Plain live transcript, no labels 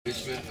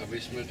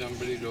Aby jsme tam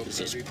byli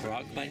dopravy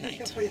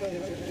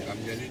a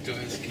měli to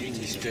hezký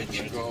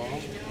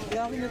místečko.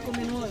 Já vím jako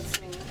minulec.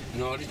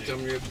 No, ale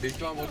tam je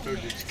bitva o to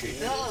vždycky.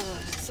 Jo,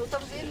 jsou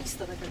tam dvě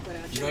místa tak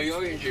akorát. No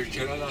jo, jenže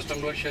včera nás tam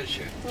bylo 6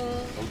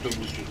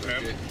 autobusů,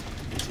 takže...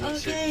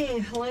 Okay,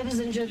 ladies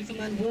and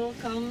gentlemen,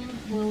 welcome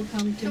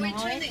Can to we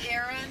turn the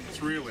air on?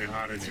 It's really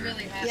hot in It's here.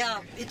 really hot.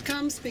 Yeah, it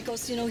comes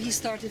because, you know, he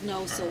started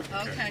now, so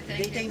Okay, thank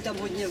dejte jim you. tam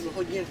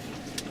hodně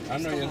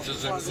Ano, jen se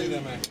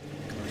zajdeme.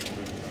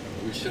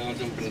 Už se na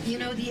tom pracuje. You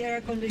know, the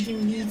air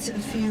conditioning needs a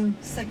few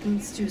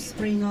seconds to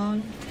spring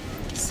on,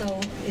 so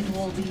it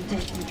will be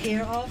taken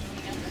care of.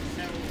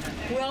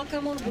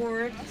 Welcome on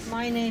board.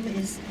 My name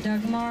is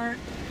Dagmar,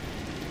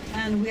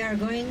 and we are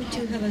going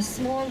to have a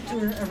small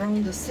tour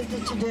around the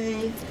city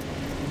today,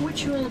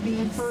 which will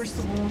be first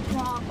of all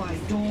Prague by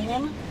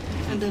dawn,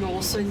 and then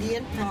also in the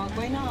end Prague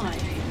by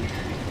night.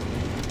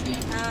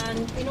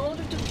 And in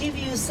order to give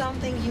you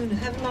something you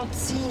have not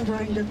seen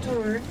during the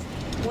tour,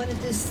 when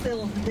it is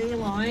still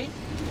daylight,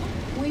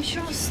 we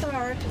shall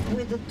start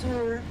with the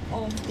tour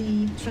of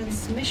the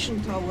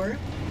transmission tower.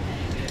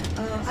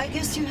 I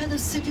guess you had a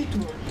city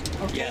tour,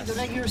 okay? Yes. The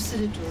regular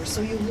city tour.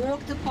 So you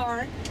walked the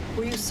park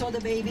where you saw the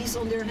babies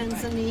on their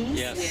hands and knees.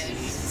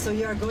 Yes. So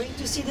you are going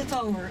to see the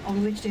tower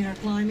on which they are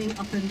climbing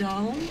up and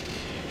down.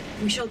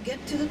 We shall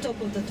get to the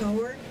top of the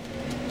tower,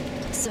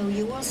 so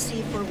you will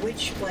see for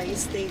which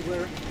place they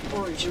were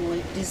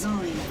originally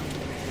designed.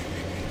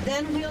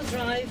 Then we'll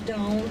drive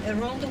down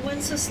around the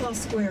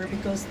Wenceslas Square,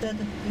 because that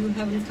you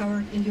haven't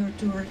covered in your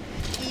tour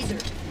either.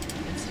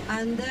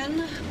 And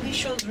then we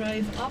shall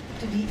drive up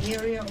to the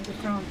area of the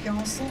Crown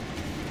Castle,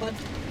 but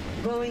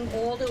going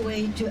all the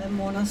way to a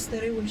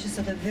monastery, which is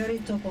at the very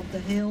top of the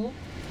hill.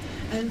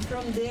 And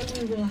from there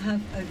we will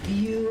have a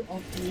view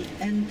of the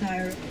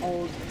entire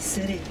old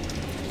city.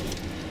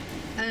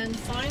 And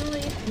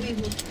finally we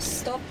will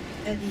stop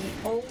at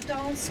the Old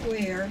Town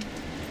Square,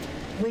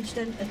 which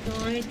then at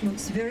night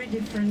looks very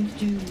different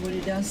to what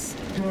it does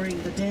during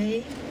the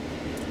day.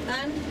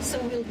 And so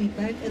we'll be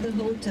back at the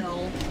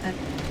hotel at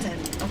 10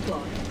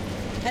 o'clock.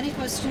 Any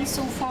questions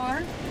so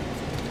far?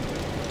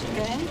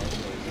 Okay.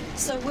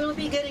 So we'll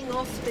be getting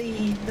off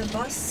the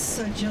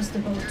bus just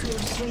about 2 or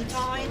 3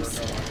 times.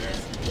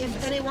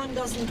 If anyone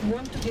doesn't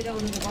want to get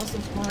out of the bus,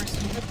 of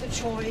course, you have the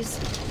choice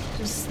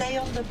to stay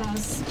on the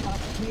bus, but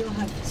we'll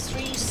have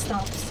 3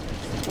 stops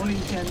where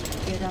you can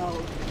get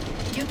out.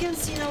 You can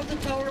see now the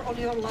tower on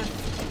your left.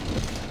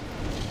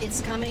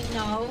 It's coming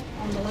now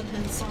on the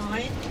left-hand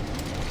side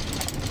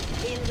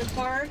in the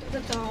part of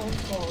the town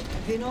called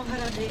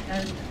Vinohrady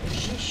and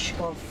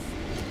Zizkov.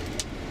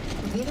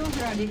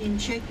 Vinohrady in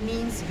Czech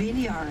means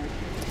vineyard.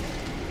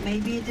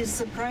 Maybe it is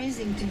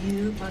surprising to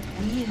you, but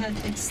we had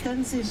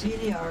extensive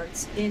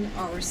vineyards in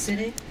our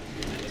city,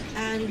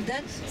 and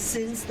that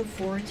since the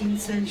 14th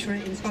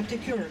century in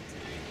particular.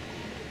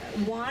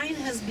 Wine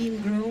has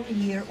been grown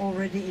here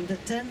already in the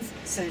 10th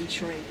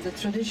century, the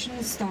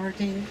tradition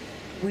starting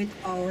with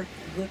our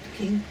good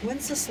King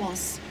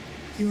Wenceslas.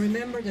 You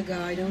remember the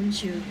guy,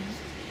 don't you?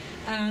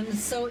 And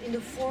so in the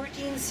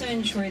 14th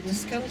century,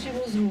 this country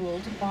was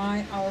ruled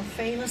by our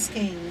famous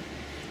king,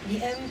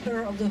 the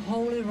Emperor of the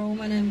Holy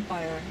Roman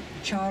Empire,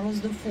 Charles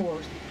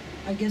IV.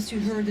 I guess you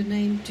heard the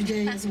name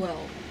today as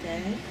well,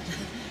 okay?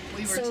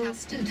 We were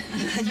tested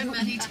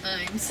many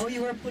times. Oh,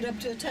 you were put up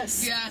to a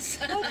test? Yes.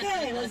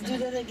 Okay, let's do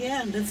that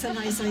again. That's a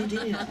nice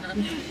idea.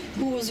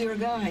 Who was your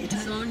guide?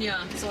 Sonia.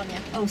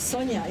 Oh,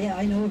 Sonia. Yeah,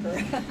 I know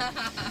her.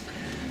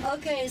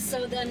 Okay,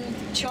 so then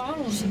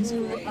Charles,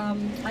 who,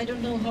 I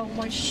don't know how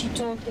much she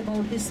talked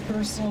about his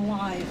personal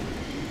life,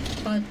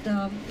 but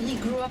he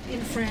grew up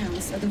in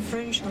France at the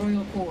French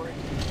royal court.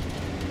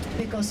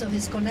 Because of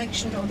his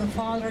connection of the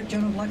father,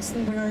 John of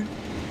Luxembourg,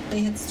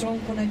 they had strong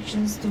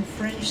connections to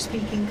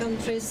French-speaking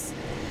countries.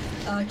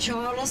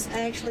 Charles,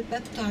 actually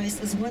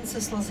baptized as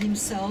Wenceslas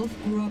himself,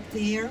 grew up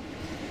there.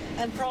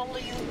 And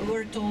probably you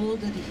were told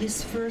that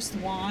his first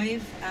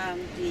wife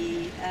and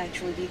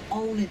actually the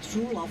only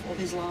true love of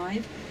his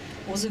life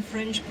was a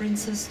French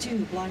princess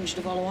too, Blanche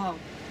de Valois.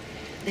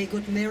 They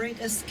got married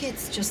as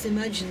kids, just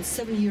imagine,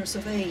 7 years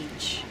of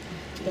age.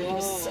 That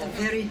was a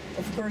very,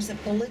 of course, a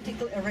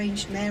politically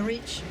arranged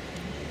marriage.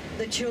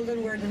 The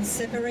children were then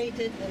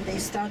separated and they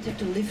started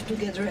to live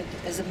together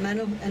as a man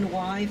and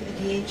wife at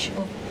the age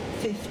of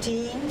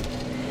 15,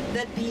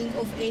 that being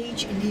of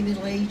age in the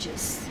Middle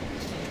Ages.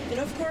 And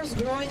of course,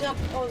 growing up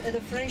at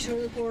a French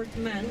royal court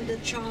meant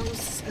that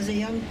Charles, as a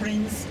young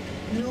prince,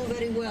 knew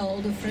very well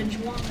the French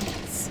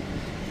wines.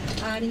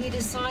 And he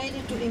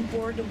decided to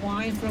import the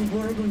wine from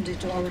Burgundy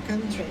to our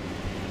country.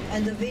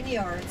 And the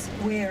vineyards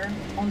were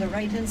on the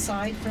right-hand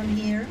side from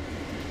here.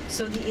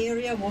 So the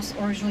area was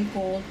originally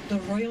called the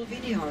Royal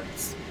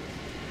Vineyards.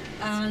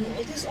 And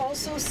it is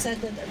also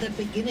said that at the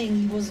beginning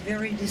he was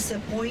very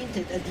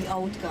disappointed at the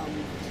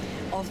outcome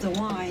of the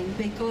wine,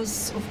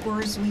 because of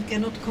course we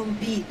cannot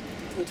compete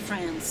with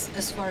France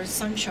as far as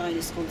sunshine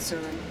is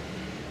concerned.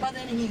 But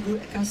then he grew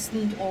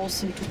accustomed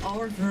also to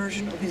our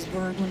version of his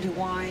Burgundy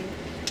wine,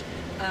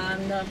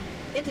 and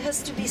It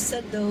has to be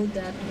said though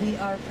that we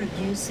are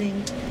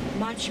producing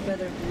much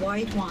better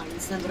white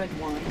wines than red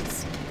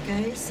wines.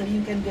 Okay, so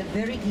you can get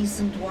very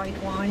decent white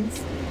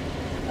wines.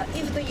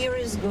 If the year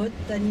is good,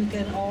 then you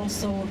can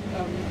also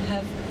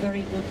have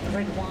very good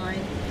red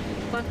wine.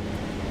 But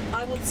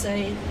I would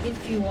say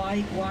if you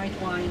like white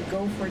wine,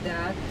 go for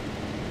that.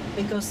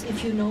 Because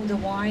if you know the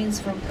wines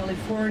from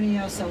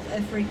California, South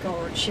Africa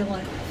or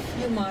Chile,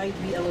 you might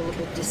be a little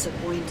bit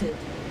disappointed.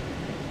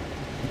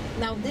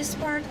 Now this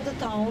part of the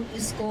town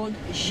is called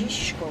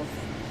Zizkov.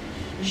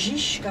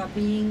 Zizka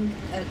being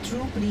a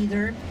troop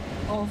leader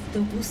of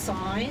the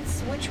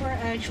Hussites, which were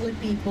actually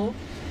people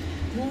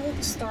who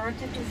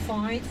started to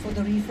fight for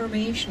the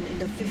Reformation in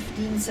the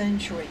 15th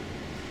century.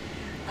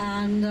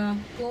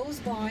 And close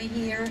by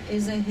here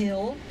is a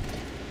hill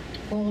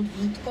called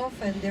Zizkov,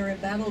 and there a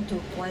battle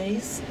took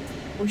place,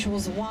 which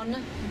was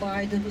won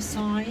by the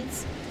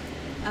Hussites.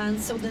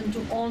 And so then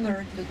to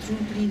honor the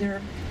troop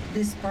leader,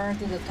 this part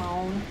of the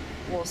town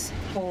was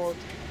called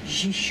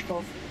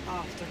Zizkov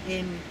after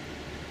him.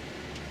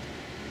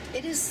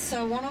 It is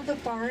one of the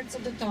parts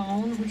of the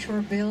town which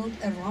were built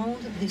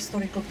around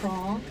historical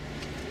Prague,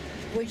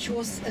 which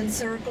was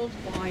encircled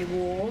by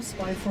walls,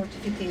 by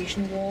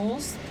fortification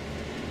walls,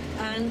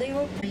 and they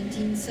were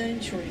 19th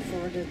century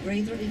for the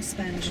greater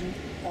expansion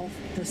of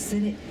the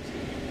city.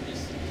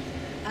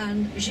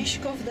 And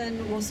Zizkov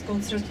then was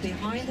considered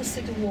behind the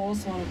city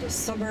walls, one of the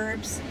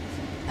suburbs,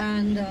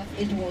 and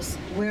it was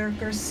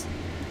workers'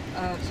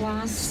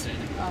 class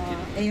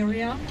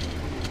area,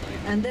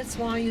 and that's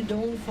why you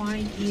don't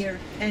find here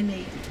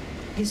any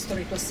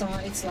historical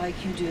sites like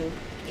you do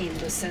in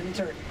the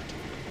center.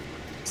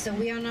 So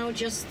we are now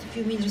just a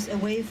few meters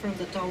away from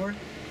the tower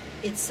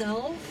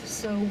itself,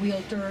 so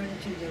we'll turn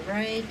to the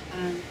right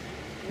and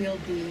we'll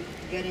be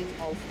getting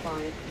off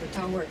by the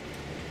tower.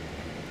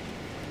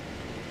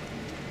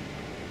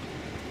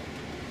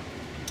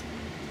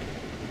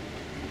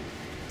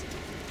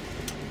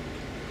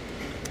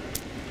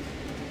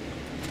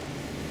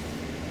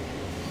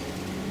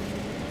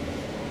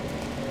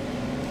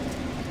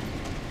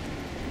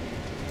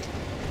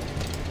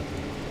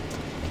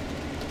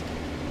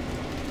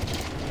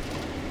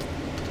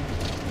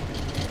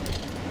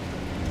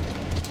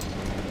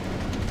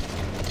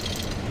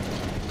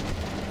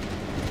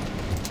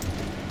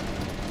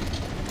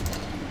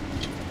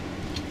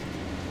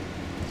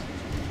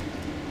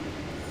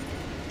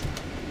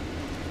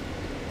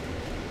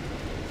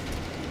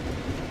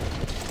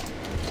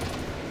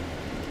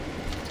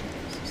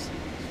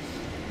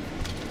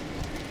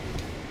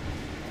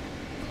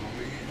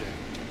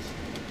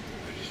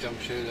 Tam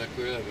přijde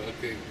takovýhle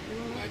velký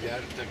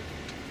Maďar, tak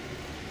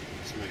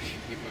jsme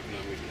všichni pak na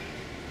vidle.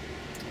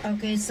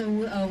 Okay, so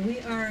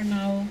we are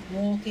now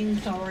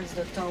walking towards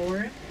the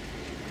tower.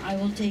 I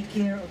will take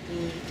care of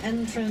the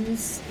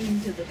entrance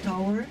into the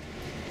tower.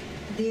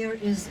 There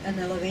is an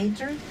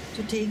elevator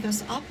to take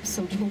us up,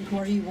 so don't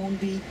worry, you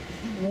won't be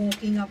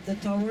walking up the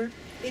tower.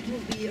 It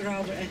will be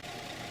rather a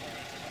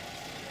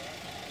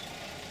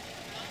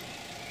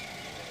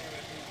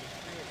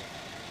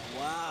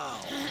Wow.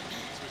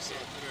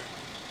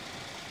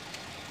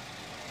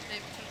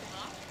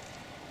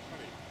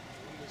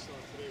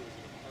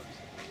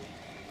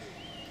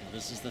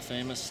 This is the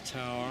famous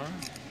tower.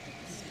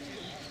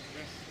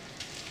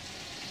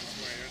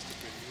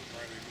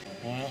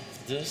 Well,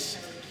 this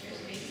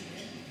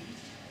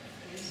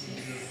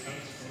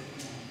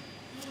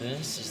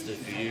is the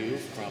view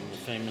from the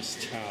famous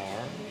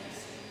tower.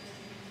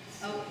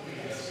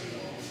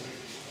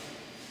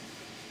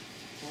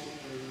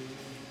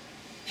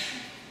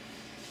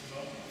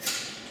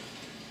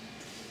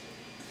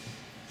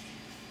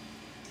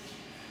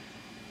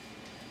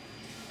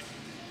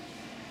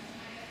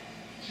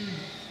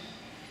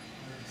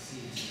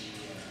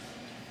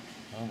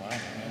 Oh wow,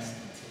 nice.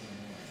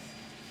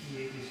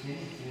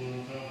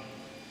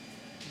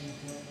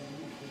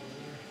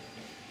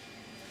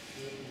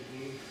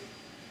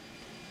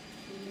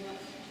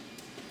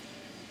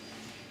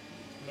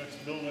 Next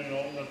building,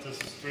 I'll let this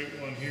a straight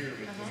one here,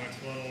 but the next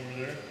one over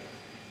there,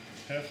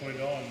 halfway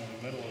down in the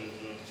middle is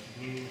a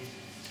blue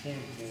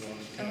swimming pool on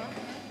the top.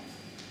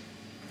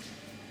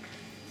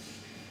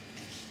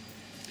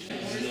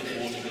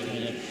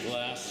 And a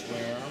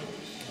glassware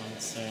on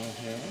sale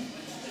here.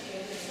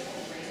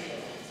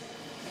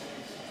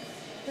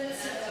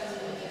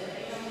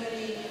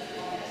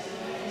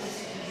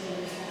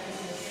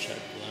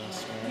 Czech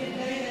glassware. In the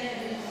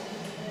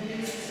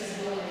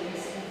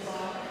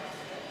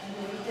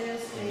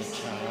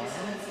tower.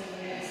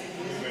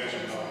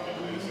 Imagine how it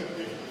is that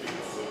people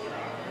look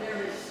around.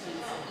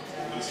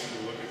 Listen to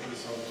look at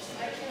this house.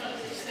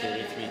 It's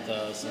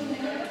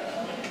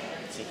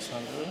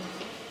 33,600.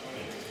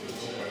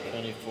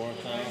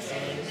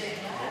 24,000.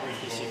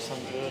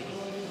 600.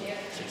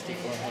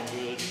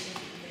 6,400.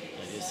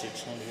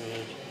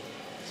 600,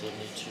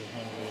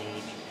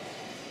 7,200,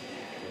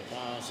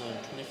 4,000,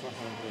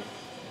 2,400,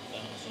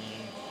 1,000.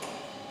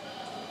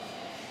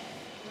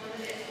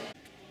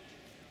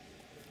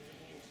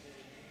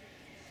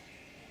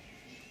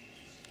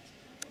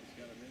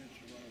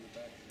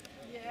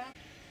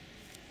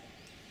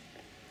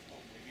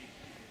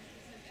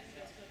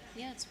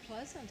 Yeah, it's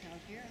pleasant out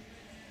here.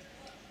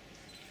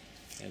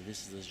 And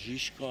this is the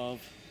Zizkov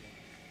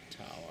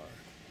Tower.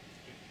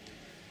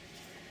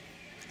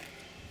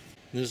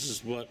 This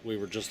is what we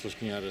were just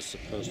looking at is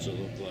supposed to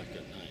look like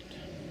at night.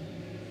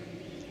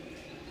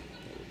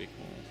 That would be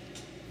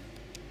cool.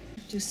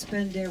 To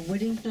spend their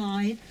wedding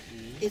night.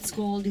 It's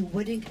called the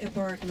wedding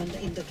apartment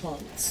in the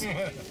clouds.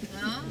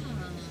 Ah.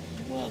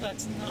 Well,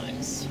 that's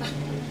nice.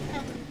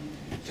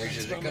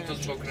 Takže teďka to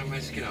cvokneme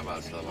hezky na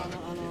Václava.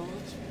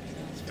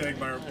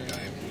 Dagmar,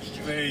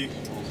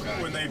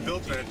 when they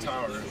built that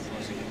tower,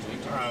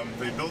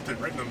 they built it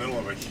right in the middle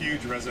of a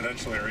huge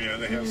residential area.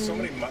 They have so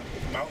many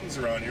mountains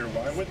around here.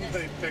 Why wouldn't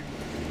they pick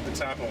the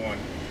top of one?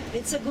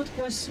 It's a good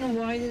question.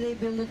 Why did they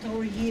build a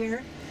tower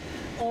here?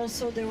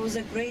 Also, there was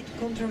a great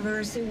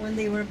controversy when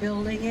they were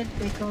building it,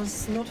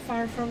 because not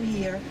far from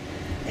here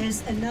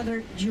is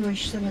another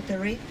Jewish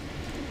cemetery,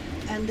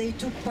 and they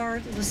took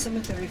part of the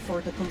cemetery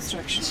for the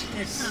construction.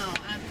 Oh,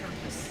 on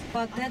purpose.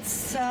 But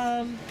that's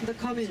the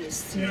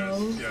communists, you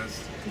know.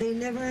 Yes. They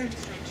never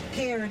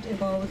cared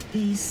about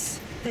these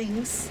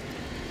things.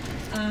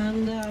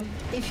 And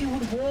if you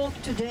would walk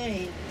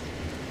today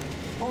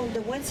on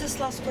the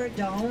Wenceslas Square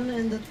down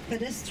and the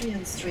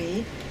pedestrian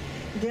street,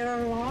 there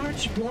are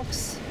large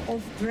blocks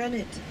of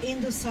granite in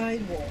the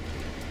sidewalk.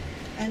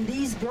 And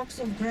these blocks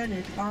of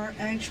granite are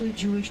actually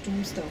Jewish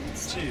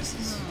tombstones.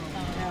 Jesus.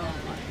 Yeah.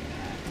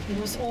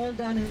 It was all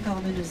done in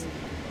communism.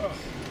 Oh.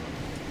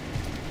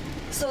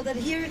 So that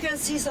here you can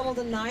see some of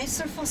the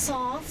nicer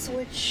facades,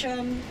 which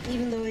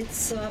even though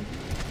it's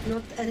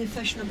not any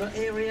fashionable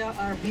area,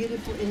 are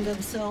beautiful in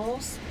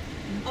themselves.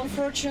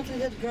 Unfortunately,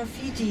 that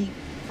graffiti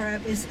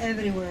crap is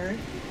everywhere.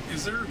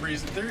 Is there a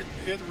reason?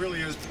 It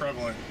really is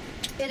prevalent.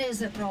 It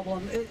is a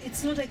problem.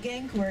 It's not a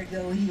gang war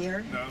though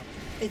here. No.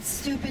 It's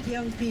stupid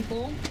young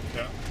people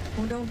Yeah.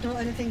 who don't know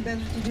anything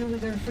better to do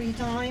with their free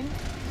time.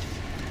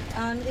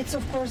 And it's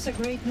of course a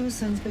great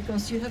nuisance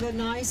because you have a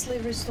nicely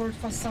restored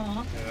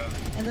facade,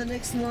 Yeah. and the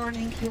next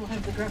morning you'll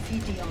have the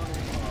graffiti on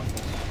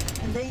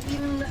it. And they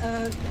even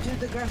do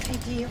the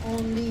graffiti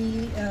on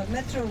the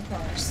metro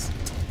cars,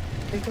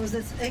 because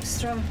that's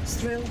extra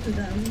thrill to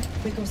them,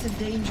 because it's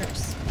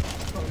dangerous,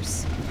 of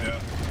course. Yeah.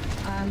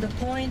 And the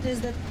point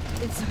is that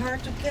it's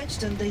hard to catch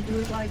them. They do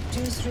it like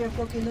 2, 3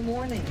 o'clock in the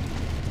morning.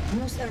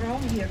 Who's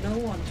around here? No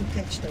one to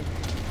catch them.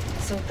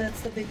 So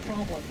that's the big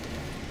problem.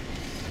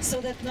 So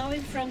that now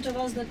in front of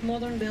us, that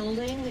modern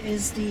building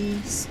is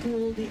the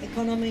school, the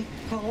Economic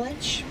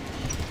College,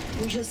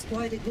 which has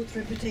quite a good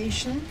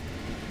reputation.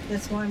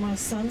 That's why my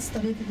son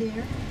studied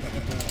there.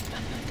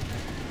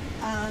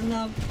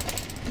 And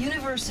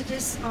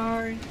universities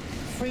are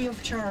free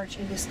of charge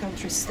in this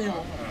country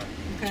still.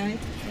 Okay?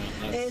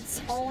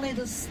 It's only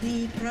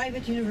the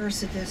private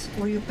universities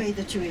where you pay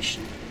the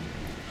tuition.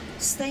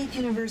 State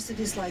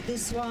universities like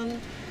this one,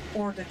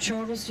 or the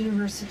Charles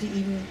University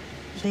even,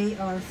 they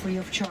are free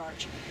of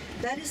charge.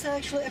 That is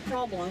actually a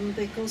problem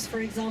because, for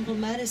example,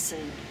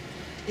 medicine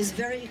is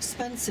very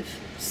expensive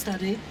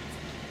study.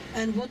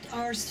 And what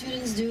our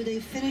students do, they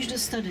finish the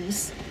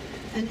studies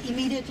and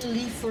immediately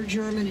leave for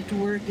Germany to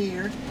work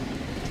there.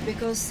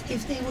 Because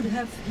if they would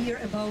have here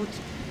about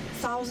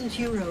 1,000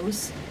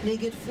 euros, they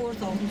get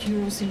 4,000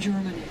 euros in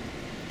Germany.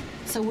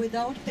 So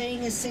without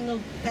paying a single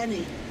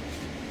penny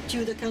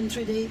to the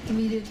country, they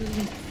immediately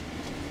leave.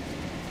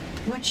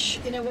 Which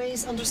in a way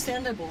is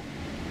understandable.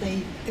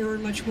 They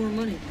earn much more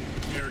money.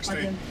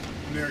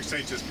 New York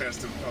State just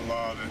passed a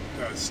law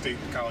that state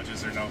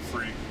colleges are now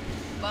free.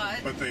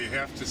 But they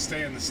have to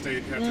stay in the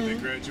state after they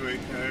graduate.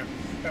 They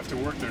have to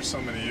work there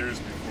so many years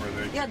before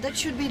they... Yeah, that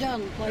should be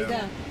done like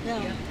that.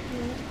 Yeah.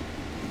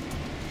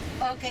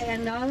 Okay,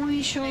 and now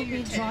we shall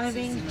be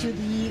driving to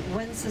the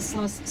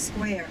Wenceslas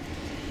Square.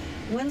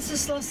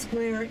 Wenceslas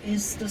Square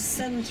is the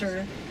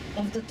center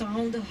of the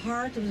town, the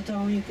heart of the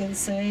town, you can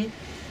say,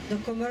 the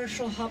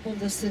commercial hub of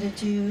the city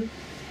too.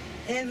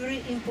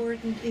 Every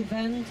important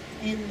event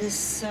in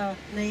this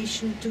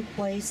nation took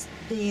place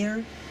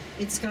there.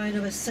 It's kind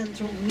of a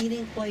central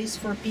meeting place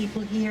for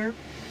people here.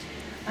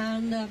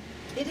 And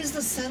it is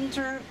the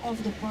center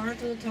of the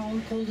part of the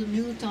town called the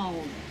New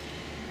Town.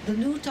 The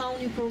New Town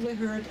you probably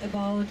heard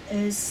about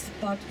is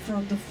but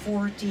from the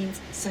 14th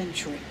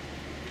century.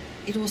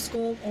 It was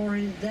called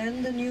already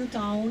then the New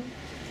Town.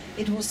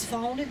 It was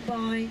founded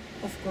by,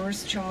 of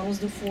course,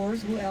 Charles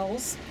IV, who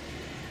else,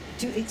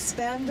 to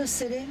expand the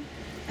city,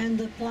 and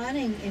the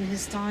planning in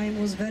his time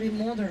was very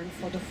modern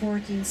for the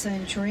 14th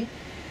century,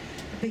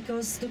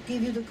 because to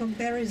give you the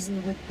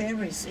comparison with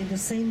Paris in the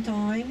same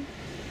time,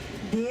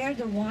 there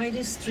the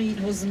widest street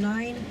was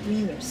 9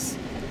 meters.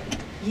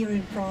 Here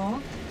in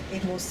Prague,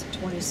 it was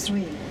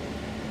 23.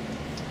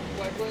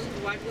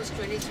 What was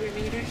 23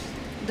 meters?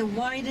 The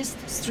widest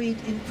street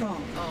in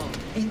Prague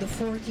in the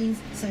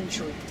 14th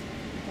century.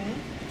 Okay?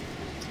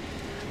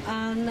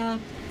 And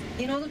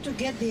in order to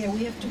get there,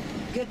 we have to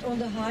get on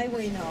the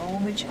highway now,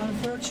 which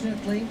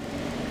unfortunately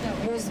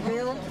was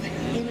built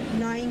in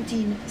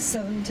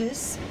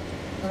 1970s,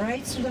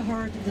 right through the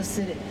heart of the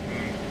city.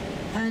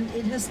 And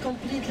it has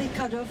completely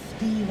cut off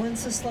the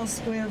Wenceslas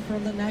Square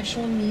from the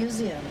National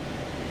Museum.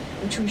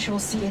 which we shall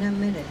see in a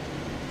minute.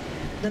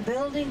 The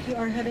building you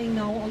are having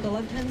now on the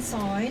left-hand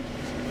side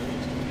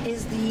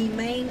is the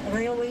main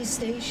railway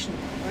station,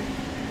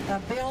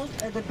 built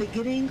at the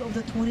beginning of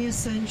the 20th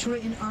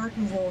century in Art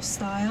Nouveau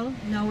style.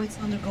 Now it's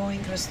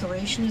undergoing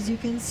restoration, as you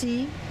can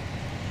see.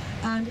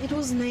 And it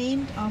was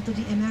named after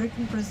the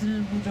American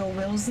President Woodrow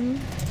Wilson,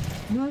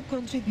 who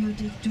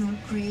contributed to the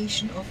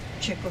creation of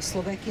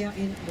Czechoslovakia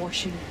in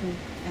Washington,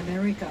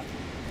 America.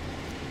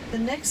 The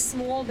next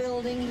small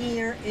building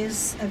here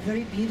is a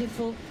very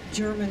beautiful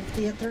German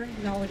theater,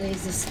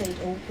 nowadays the State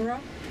Opera,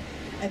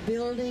 a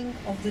building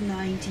of the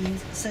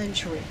 19th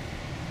century.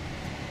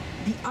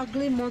 The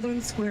ugly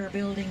modern square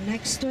building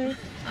next to it,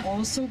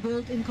 also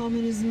built in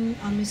communism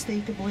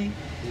unmistakably,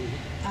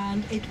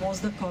 and it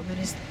was the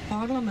communist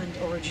parliament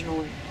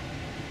originally.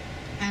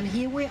 And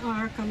here we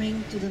are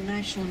coming to the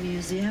National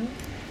Museum,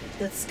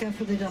 that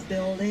scaffolded up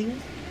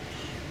building,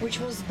 which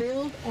was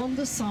built on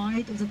the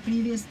site of the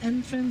previous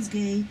entrance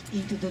gate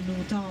into the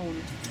new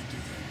town.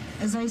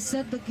 As I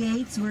said, the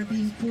gates were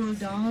being pulled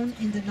down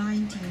in the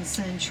 19th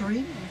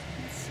century.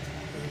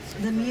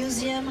 The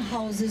museum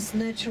houses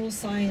natural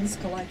science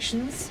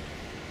collections,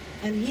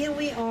 and here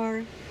we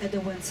are at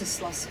the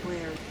Wenceslas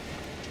Square.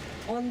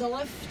 On the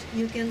left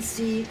you can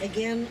see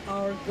again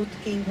our good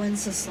King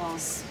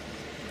Wenceslas,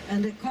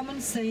 and the common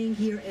saying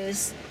here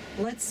is,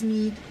 let's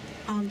meet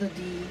under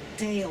the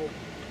tail,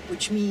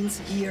 which means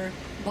here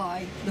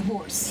by the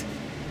horse.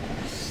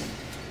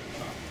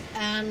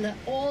 And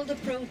all the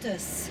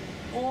protests,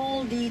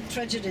 all the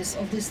tragedies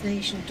of this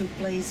nation took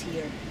place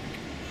here.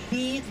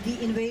 Be it the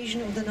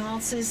invasion of the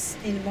Nazis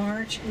in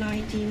March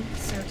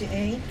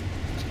 1939,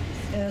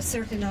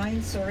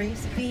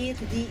 be it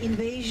the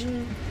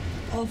invasion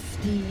of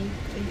the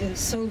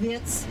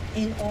Soviets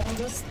in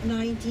August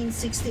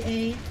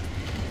 1968,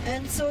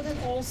 and so then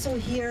also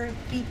here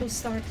people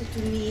started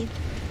to meet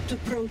to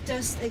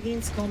protest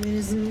against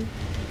communism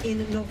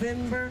in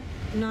November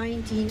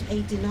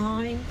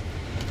 1989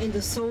 in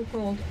the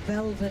so-called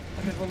Velvet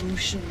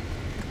Revolution.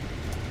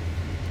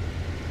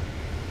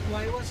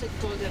 Why was it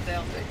called the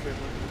Velvet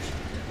Revolution?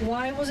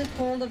 Why was it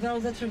called the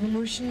Velvet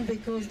Revolution?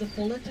 Because the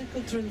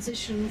political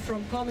transition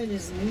from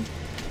communism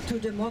to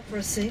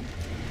democracy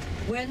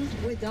went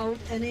without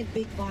any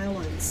big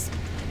violence.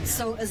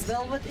 So as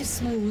velvet is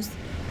smooth,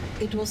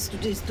 it was to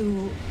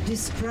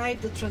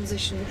describe the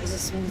transition as a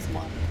smooth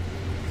one.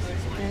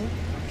 Okay?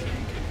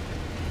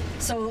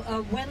 So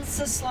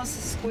Wenceslas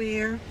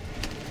Square,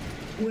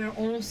 where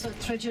also a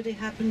tragedy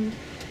happened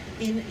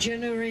in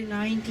January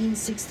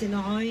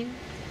 1969,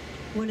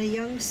 when a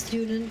young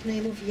student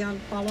named of Jan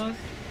Palach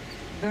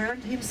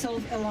burned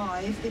himself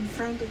alive in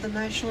front of the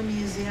National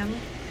Museum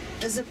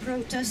as a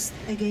protest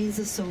against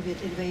the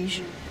Soviet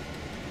invasion.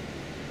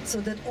 So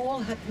that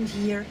all happened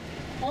here.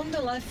 On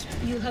the left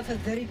you have a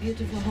very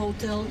beautiful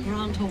hotel,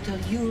 Grand Hotel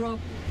Europe,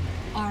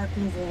 Art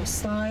Nouveau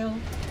style.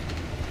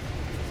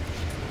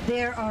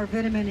 There are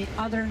very many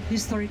other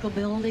historical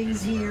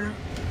buildings here.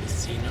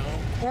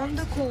 On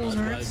the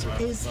corner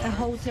is a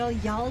Hotel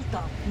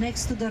Yalta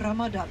next to the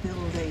Ramada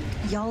building.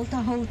 Yalta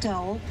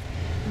Hotel,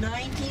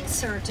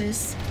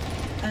 1930s,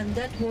 and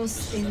that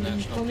was in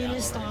the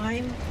communist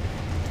time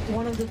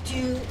one of the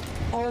two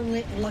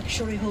only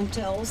luxury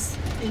hotels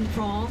in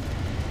Prague.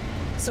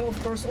 So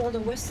of course all the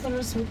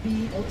Westerners would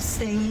be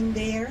staying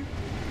there.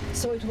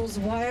 So it was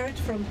wired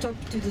from top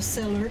to the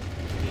cellar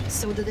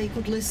so that they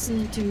could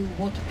listen to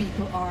what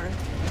people are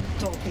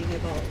talking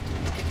about.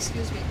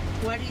 Excuse me,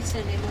 what is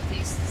the name of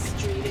this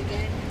street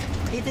again?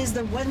 It is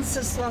the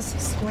Wenceslas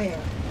Square.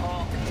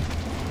 Oh,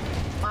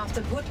 okay.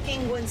 After good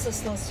King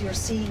Wenceslas you're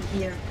seeing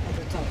here at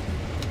the top.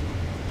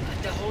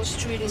 The whole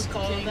street is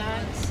called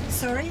that?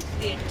 Sorry?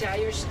 The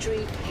entire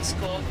street is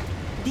called?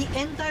 The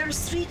entire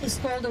street is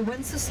called the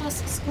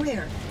Wenceslas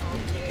Square.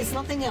 Okay. It's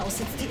nothing else.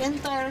 It's the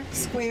entire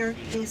square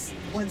is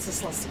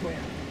Wenceslas Square.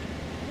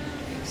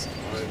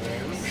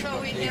 So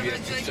we never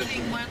did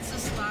King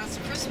Wenceslas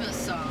Christmas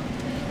song.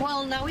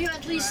 Well, now you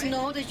at least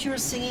know that you're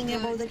singing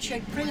about the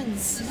Czech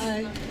prince.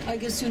 I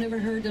guess you never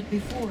heard that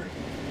before,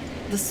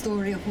 the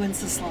story of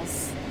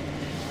Wenceslas.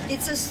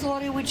 It's a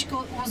story which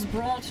was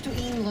brought to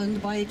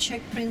England by a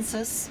Czech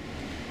princess,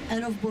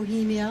 Anne of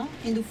Bohemia,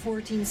 in the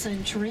 14th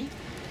century.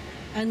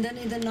 And then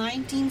in the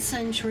 19th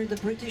century, the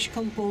British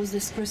composed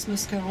this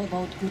Christmas carol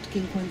about good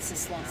King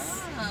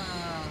Wenceslas.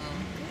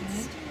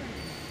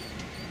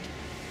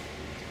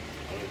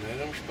 Ale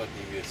nejenom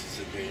špatný věci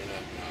se dějí na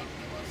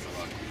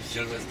Václaváku.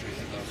 Silvestry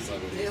se tam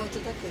slavili.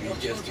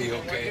 Vítězství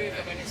hokeje.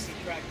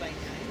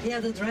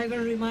 Yeah, the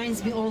driver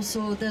reminds me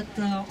also that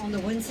on the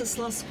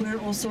Wenceslas Square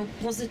also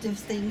positive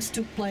things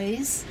took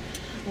place,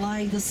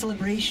 like the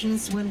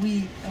celebrations when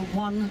we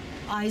won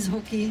ice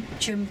hockey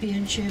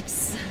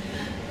championships,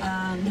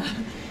 and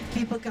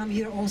people come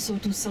here also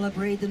to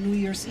celebrate the New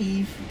Year's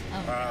Eve.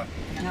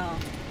 Yeah.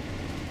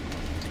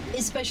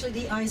 Especially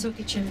the ice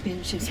hockey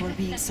championships were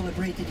being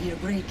celebrated here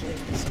greatly.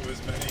 So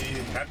as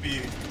many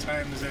happy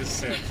times as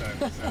sad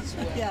times as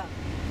well. Yeah.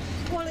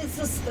 Well,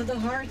 it's the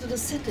heart of the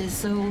city,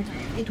 so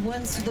it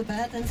went to the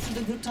bad and to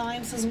the good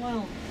times as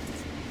well.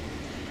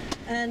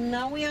 And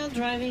now we are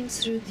driving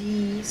through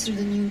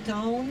the new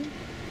town.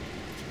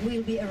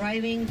 We'll be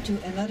arriving to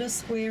another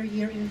square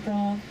here in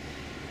Prague,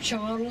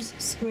 Charles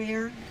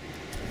Square.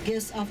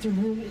 Guess after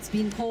whom it's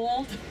been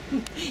called?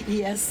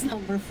 Yes,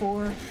 number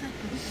 4.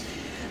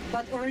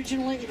 But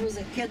originally it was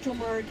a cattle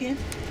market.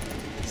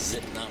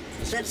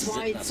 That's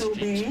why it's so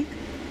big,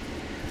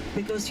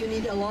 because you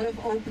need a lot of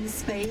open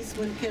space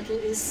when cattle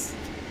is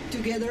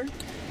together.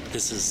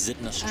 This is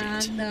Zitna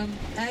Street. And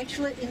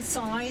actually in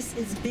size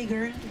it's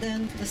bigger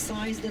than the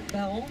size that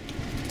Bell.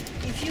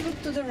 If you look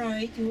to the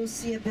right, you will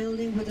see a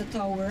building with a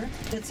tower.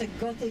 That's a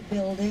Gothic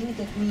building.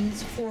 That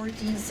means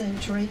 14th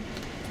century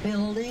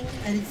building,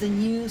 and it's a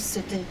new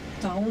city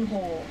town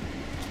hall.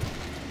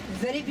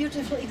 Very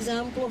beautiful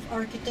example of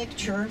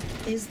architecture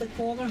is the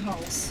corner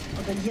house,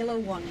 or the yellow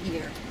one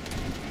here,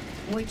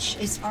 which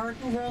is Art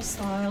Nouveau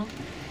style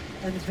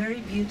and very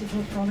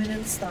beautiful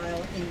prominent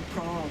style in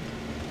Prague.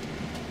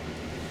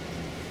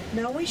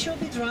 Now we shall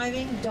be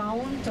driving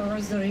down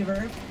towards the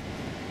river,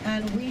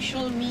 and we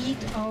shall meet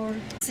our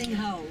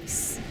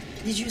house.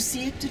 Did you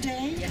see it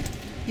today? Yeah.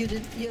 You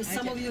did.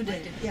 Some of you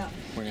did. Yeah.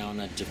 We're now on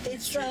a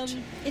different street.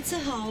 It's a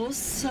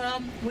house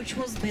which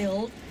was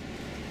built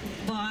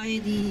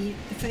by the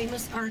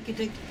famous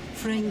architect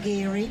Frank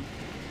Gehry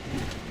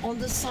on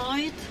the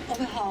side of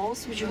a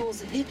house which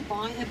was hit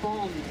by a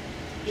bomb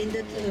in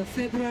the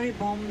February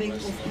bombing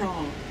of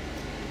Prague.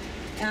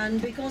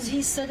 And because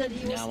he said that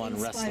he was Now on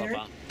inspired.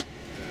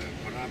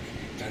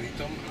 Tady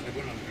tom, anebo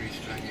na druhé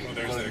straně, Oh,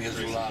 there's kolem that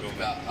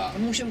Jezulátka a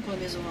Můžem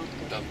kolem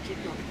Jezulátka. tam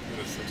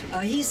to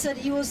He said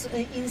he was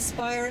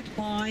inspired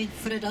by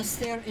Fred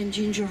Astaire and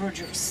Ginger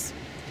Rogers.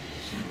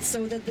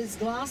 So that this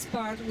glass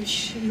part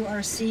which you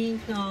are seeing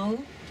now,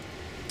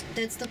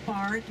 that's the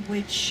part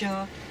which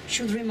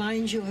should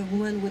remind you of a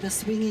woman with a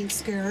swinging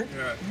skirt,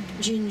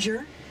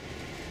 Ginger.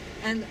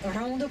 And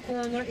around the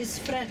corner is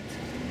Fred.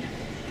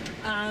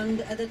 And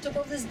at the top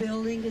of this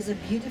building is a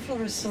beautiful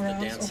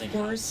restaurant, of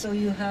course, so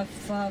you have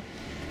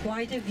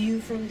quite a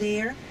view from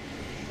there.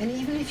 And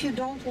even if you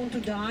don't want to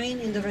dine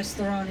in the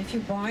restaurant, if you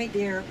buy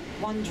there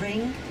one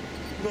drink,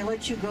 they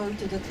let you go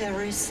to the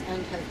terrace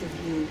and have the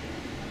view.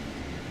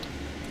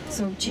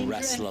 So Ginger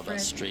and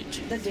Fred,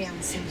 Street. the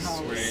dancing house.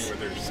 Swaying with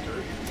their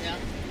skirt. Yeah.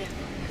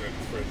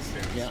 Fred's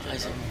dancing. Yeah, I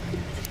see.